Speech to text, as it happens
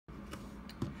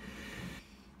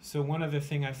So one other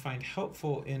thing I find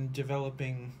helpful in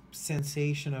developing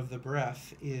sensation of the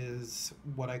breath is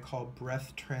what I call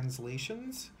breath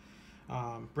translations.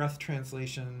 Breath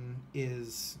translation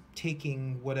is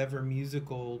taking whatever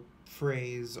musical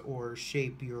phrase or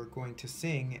shape you're going to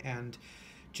sing and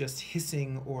just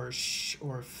hissing or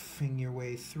fing your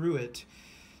way through it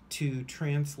to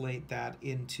translate that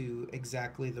into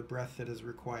exactly the breath that is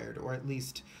required, or at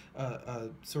least a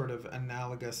sort of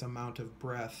analogous amount of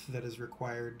breath that is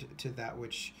required to that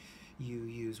which you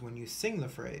use when you sing the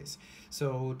phrase.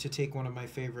 So to take one of my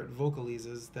favorite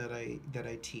vocalises that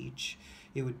I teach,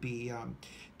 it would be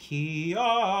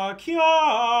kia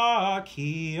kia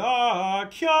kia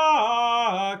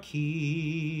kia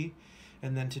ki,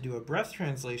 and then to do a breath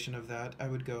translation of that, I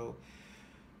would go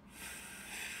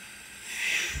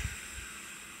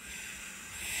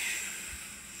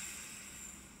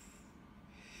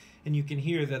and you can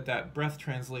hear that that breath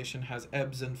translation has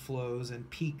ebbs and flows and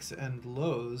peaks and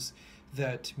lows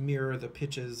that mirror the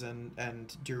pitches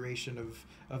and duration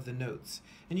of the notes.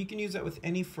 And you can use that with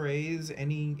any phrase,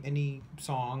 any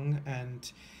song,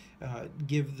 and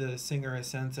give the singer a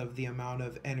sense of the amount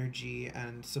of energy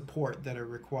and support that are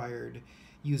required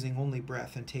using only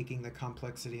breath and taking the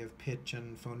complexity of pitch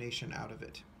and phonation out of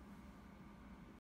it.